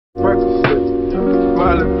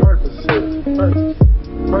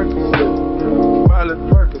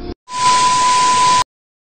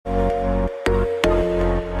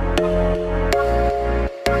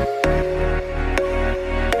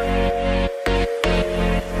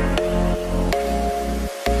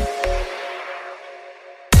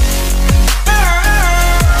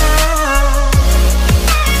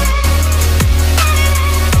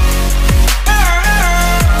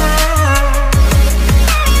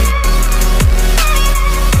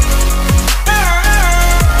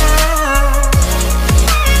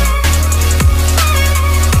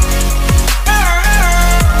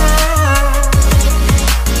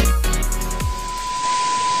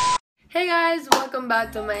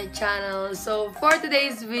Back to my channel. So, for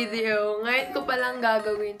today's video, ngayon ko palang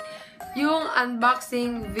gagawin yung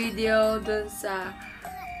unboxing video dun sa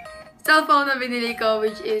cellphone na binili ko,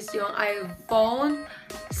 which is yung iPhone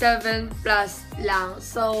 7 Plus lang.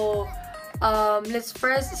 So, let's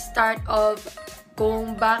first start off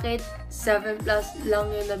kung bakit 7 Plus lang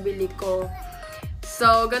yung nabili ko.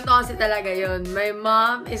 So, ganito kasi talaga yun. My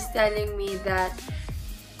mom is telling me that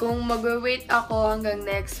kung mag-wait ako hanggang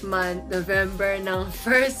next month, November, ng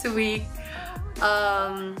first week,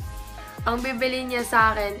 ang bibili niya sa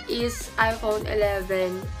akin is iPhone 11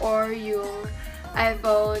 or yung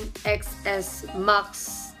iPhone XS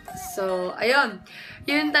Max. So, ayun.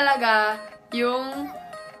 Yun talaga yung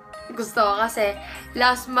gusto ko kasi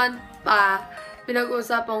last month pa,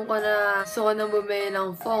 pinag-usapan ko na gusto ko nang bumili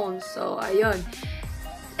ng phone. So, ayun.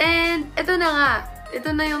 And, ito na nga.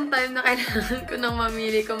 Ito na yung time na kailangan ko nang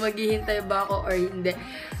mamili kung maghihintay ba ako or hindi.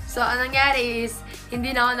 So, ang nangyari is,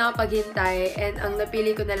 hindi na ako nakapaghintay and ang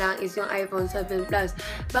napili ko na lang is yung iPhone 7 Plus.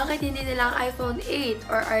 Bakit hindi na lang iPhone 8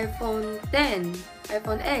 or iPhone 10?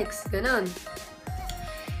 iPhone X? Ganun.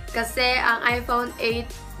 Kasi ang iPhone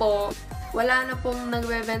 8 po, wala na pong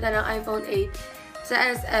nagbebenta ng iPhone 8 sa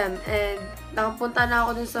SM and nakapunta na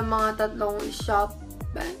ako dun sa mga tatlong shop.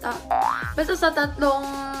 Basta sa tatlong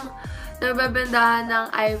nagbebendahan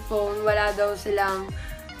ng iPhone, wala daw silang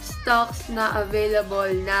stocks na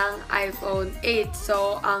available ng iPhone 8.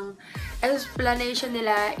 So, ang explanation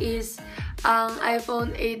nila is, ang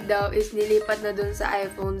iPhone 8 daw is nilipat na dun sa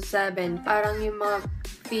iPhone 7. Parang yung mga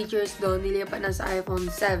features doon nilipat na sa iPhone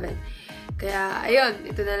 7. Kaya, ayun,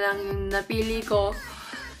 ito na lang yung napili ko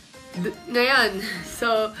ngayon.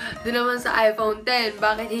 So, doon naman sa iPhone 10.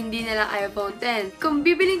 Bakit hindi na lang iPhone 10? Kung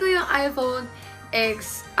bibilin ko yung iPhone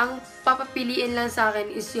X, ang papapiliin lang sa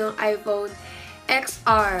akin is yung iPhone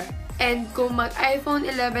XR. And kung mag-iPhone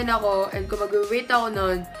 11 ako, and kung mag-wait ako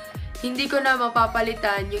nun, hindi ko na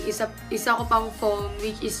mapapalitan yung isa ko pang phone,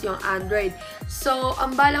 which is yung Android. So,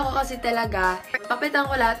 ang bala ko kasi talaga, papitan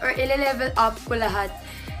ko lahat or ile-level up ko lahat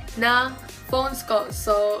ng phones ko.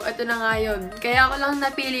 So, ito na nga yun. Kaya ako lang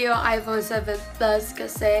napili yung iPhone 7 Plus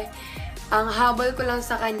kasi ang habol ko lang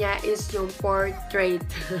sa kanya is yung portrait.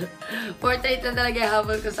 Portrait na talaga yung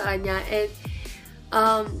habol ko sa kanya. And,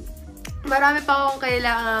 marami pa akong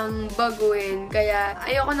kailangang baguhin. Kaya,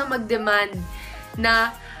 ayoko na mag-demand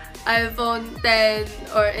na iPhone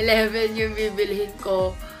 10 or 11 yung bibilhin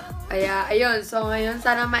ko. Kaya, ayun. So, ngayon,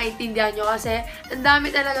 sana maintindihan nyo kasi ang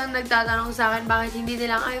dami talagang nagtatanong sa akin bakit hindi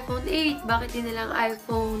nilang iPhone 8? Bakit hindi nilang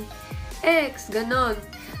iPhone X? Ganon.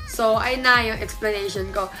 So, ayun na yung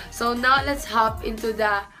explanation ko. So, now, let's hop into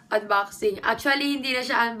the unboxing. Actually, hindi na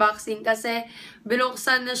siya unboxing kasi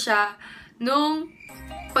binuksan na siya nung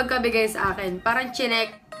pagkabigay sa akin. Parang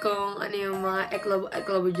chinek kung ano yung mga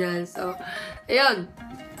eklobo dyan. So, ayun.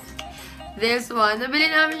 This one,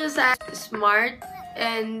 nabili namin siya sa Smart.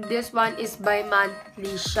 And this one is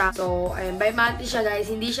bi-monthly siya. So, ayun, bi-monthly siya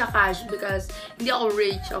guys. Hindi siya cash because hindi ako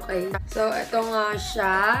rich, okay? So, ito nga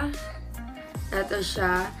siya. Ito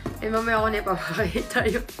siya. Eh, mamaya ako na ipapakita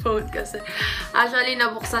yung phone kasi actually,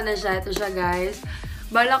 nabuksan na siya. Ito siya, guys.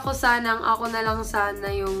 Bala ko sanang ako na lang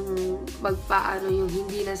sana yung magpaano, yung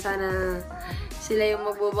hindi na sana sila yung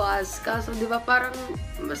magbubukas. Kaso, di ba, parang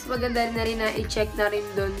mas maganda na rin na i-check na rin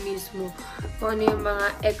doon mismo kung ano yung mga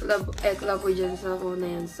eklabo dyan sa phone na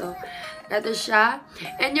yan. So, ito siya.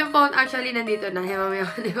 And yung phone actually nandito na. Mamaya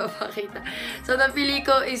ako na ipapakita. So, napili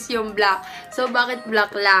ko is yung black. So, bakit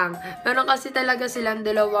black lang? Meron kasi talaga silang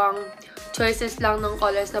dalawang choices lang ng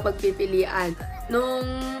colors na pagpipilian. Nung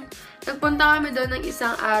nagpunta kami doon ng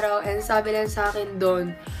isang araw and sabi lang sa akin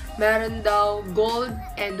doon, meron daw gold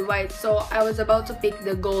and white. So, I was about to pick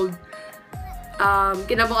the gold.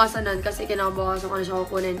 Kinabukasan nun kasi kinabukasan ko na siya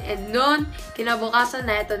kukunin. And nun, kinabukasan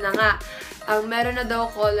na, ito na nga. Ang meron na daw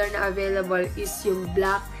color na available is yung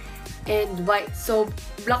black and white. So,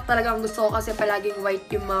 black talaga ang gusto ko kasi palaging white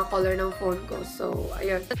yung mga color ng phone ko. So,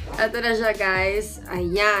 ayun. Ito na siya, guys.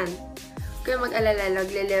 Ayan. Kaya mag-alala,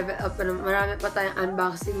 nagle-level up pa naman. Marami pa tayong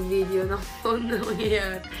unboxing video ng phone na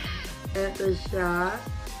yan. Ito siya.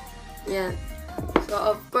 Yan. So,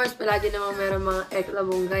 of course, palagi naman meron mga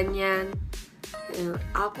eklabong ganyan.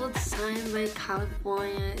 Apple Sign by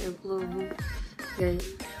California. Eklabong. Ganyan.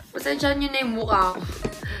 Pasensya nyo na yung mukha ko.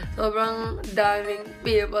 Sobrang daming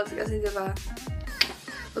pimples kasi, diba?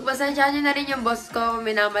 Pagpasensya nyo na rin yung boss ko.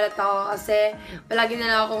 Minamalat ako kasi palagi na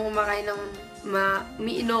lang akong kumakain ng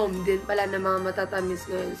umiinom din pala ng mga matatamis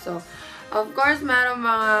ngayon. So, of course, meron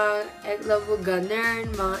mga eklabo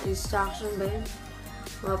ganern, mga instruction ba yun?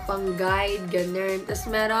 Mga pang-guide, ganern. Tapos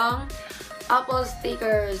merong Apple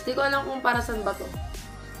stickers. Di ko alam kung para saan ba to.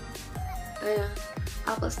 Ayan.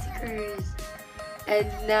 Apple stickers. And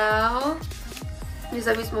now, yung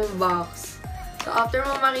sa mismong box. So, after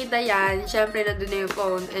mo makita yan, syempre, nandun na yung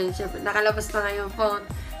phone. And syempre, nakalabas na nga yung phone.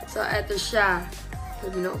 So, eto siya.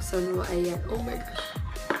 So, binuksan mo. Ayan. Oh my gosh.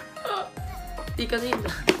 Di ka na yun.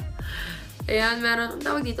 Ayan, meron. Ang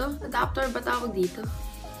tawag dito? Adapter ba tawag dito?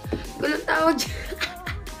 Hindi ko lang tawag dyan.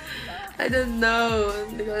 I don't know.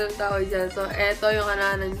 Hindi ko lang tawag dyan. So, eto yung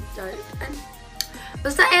kananan charger.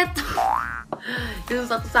 Basta eto. Yung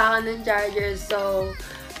saksakan ng charger. So,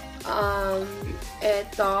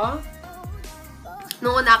 eto.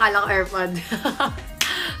 Nung una akala ko AirPod.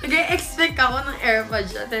 Nag-expect ako ng AirPod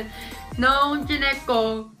siya. Then, nung chinek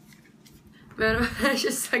ko, meron na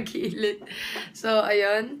siya sa gilid. So,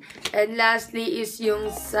 ayun. And lastly is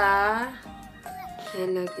yung sa...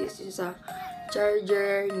 And like this, yung sa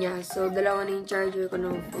charger niya. So, dalawa na yung charger ko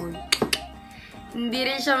ng phone. Hindi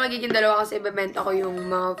rin siya magiging dalawa kasi ibebenta ko yung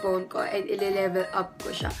mga phone ko and i-level up ko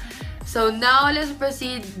siya. So, now, let's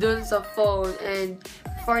proceed dun sa phone. And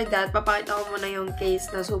for that, papakita ko muna yung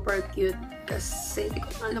case na super cute kasi hindi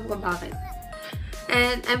ko alam kung bakit.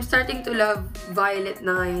 And I'm starting to love violet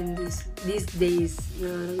na ngayon these days.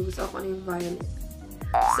 Gusto ko na yung violet.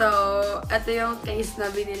 So, ito yung case na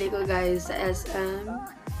binili ko, guys, sa SM.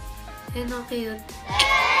 And okay yun.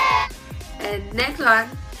 And next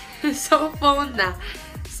one, so phone na.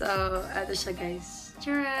 So, ito siya, guys.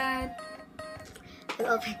 Charan!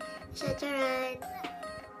 Open. Charan!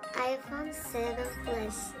 iPhone 7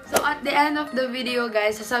 Plus. So, at the end of the video,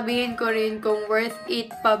 guys, sasabihin ko rin kung worth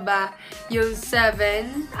it pa ba yung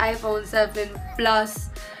iPhone 7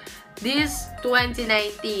 Plus this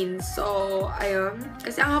 2019. So, ayun.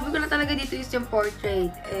 Kasi ang habol ko na talaga dito is yung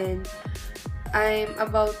portrait. And I'm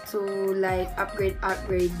about to, like, upgrade.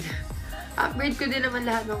 Upgrade ko din naman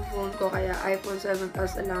lahat ng phone ko. Kaya iPhone 7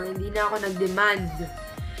 Plus na lang. Hindi na ako nag-demand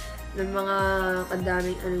ng mga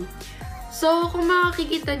kadaming ano. So, kung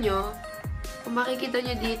makikita nyo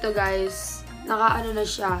dito, guys, naka-ano na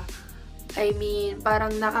siya. I mean,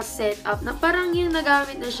 parang naka-set up na parang yung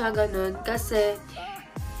nagamit na siya ganun. Kasi,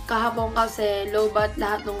 kahapon kasi, low-bat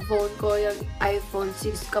lahat ng phone ko, yung iPhone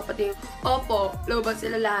 6, kapatid. Opo, low-bat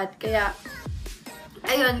sila lahat. Kaya,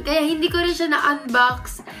 ayun, kaya hindi ko rin siya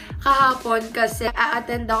na-unbox kahapon kasi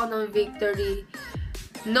a-attend ako ng Victory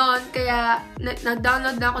noon, kaya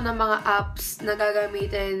nag-download na ako ng mga apps na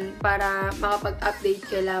gagamitin para makapag-update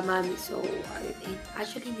kila mami. So, ayun.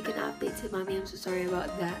 Actually, hindi ko na-update si mami. I'm so sorry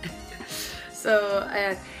about that. So,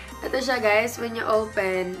 ayan. Ito siya, guys. When you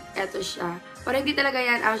open, ito siya. Parang hindi talaga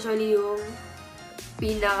yan actually yung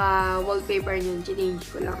pinaka-wallpaper niyon. Change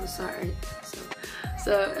ko lang. Sorry.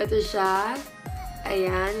 So, ito siya.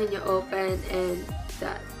 Ayan. When you open and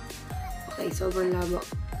that. Okay, sobrang labo.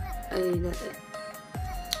 Ayun natin.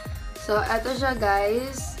 So, eto siya,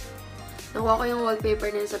 guys. Nakuha ko yung wallpaper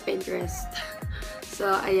niya sa Pinterest. So,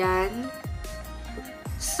 ayan.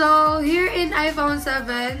 So, here in iPhone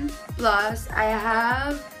 7 Plus, I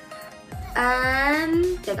have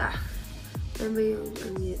teka. Ano ba yung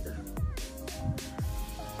ano nito?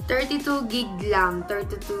 32 gig lang.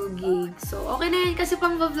 32 gig. So, okay na yun kasi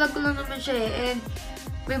pang-vlog ko lang naman siya eh. And,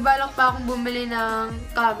 may balak pa akong bumili ng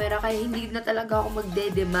camera kaya hindi na talaga ako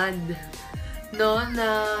magde-demand. No, na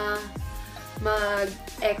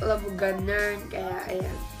mag-eklabugan nerd. Kaya,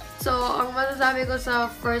 ayan. So, ang masasabi ko sa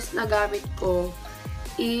first na gamit ko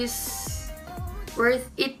is worth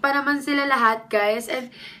it pa naman sila lahat, guys.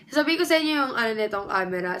 And, sabi ko sa inyo yung ano nitong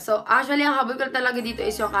camera. So, actually, ang habol ko talaga dito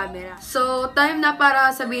is yung camera. So, time na para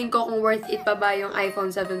sabihin ko kung worth it pa ba yung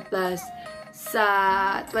iPhone 7 Plus sa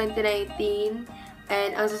 2019.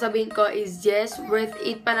 And, ang sasabihin ko is yes, worth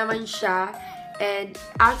it pa naman siya. And,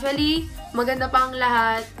 actually, maganda pa ang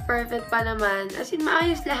lahat. Perfect pa naman. As in,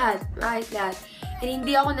 maayos lahat. Maayos lahat. And,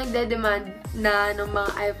 hindi ako nagde-demand na ng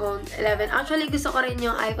mga iPhone 11. Actually, gusto ko rin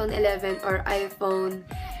yung iPhone 11 or iPhone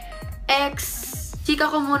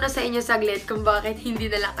chika ko muna sa inyo saglit kung bakit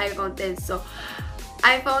hindi na lang iPhone 10. So,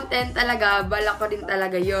 iPhone 10 talaga, balak ko rin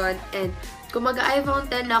talaga yon. And kung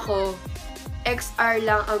mag-iPhone 10 ako, XR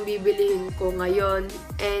lang ang bibilihin ko ngayon.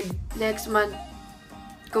 And next month,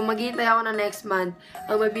 kung maghihintay ako na next month,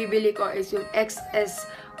 ang mabibili ko is yung XS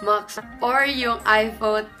Max or yung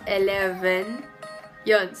iPhone 11.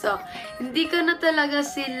 Yon. So, hindi ko na talaga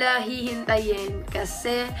sila hihintayin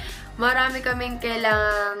kasi marami kaming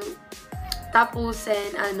kailangang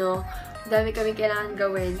tapusin, dami kaming kailangan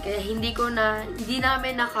gawin. Kaya hindi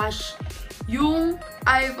namin na-cash yung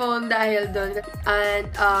iPhone dahil doon. And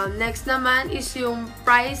next naman is yung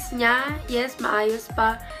price niya. Yes, maayos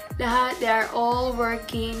pa. Lahat, they are all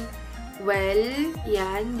working well.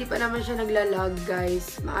 Yan, hindi pa naman siya naglalag,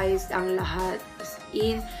 guys. Maayos ang lahat. As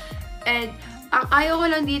in. And ang ayaw ko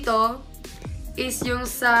lang dito is yung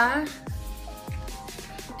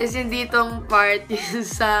ditong part, yung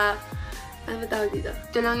sa, ano tawag dito?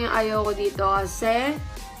 Ito lang yung ayaw ko dito kasi,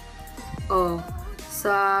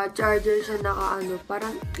 sa charger siya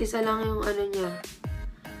parang isa lang yung niya.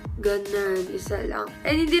 Ganun, isa lang.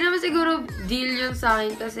 And hindi naman siguro deal yun sa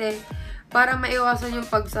akin kasi para maiwasan yung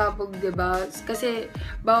pagsabog, diba? Kasi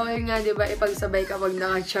bawal nga, diba, ipagsabay kapag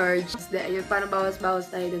naka-charge. Ayun, parang bawas-bawas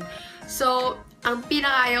tayo dun. So, ang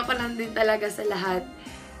pinakaayaw ko lang din talaga sa lahat,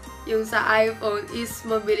 yung sa iPhone is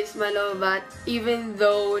mabilis malobat even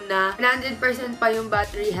though na 100% pa yung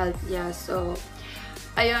battery health niya. So,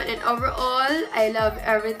 ayun. And overall, I love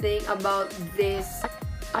everything about this.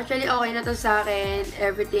 Actually, okay na to sa akin.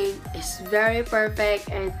 Everything is very perfect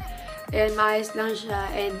and maayos lang siya.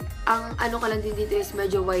 And ang ko lang din dito is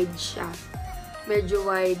medyo wide siya. Medyo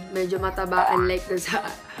wide, medyo mataba, unlike dun sa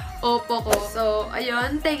Oppo ko. So,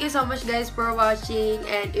 ayun. Thank you so much guys for watching.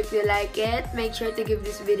 And if you like it, make sure to give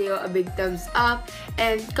this video a big thumbs up.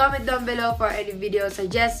 And comment down below for any video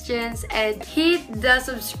suggestions. And hit the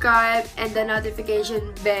subscribe and the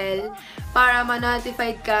notification bell para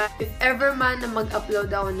ma-notified ka if ever man na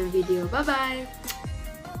mag-upload ako ng video. Bye-bye!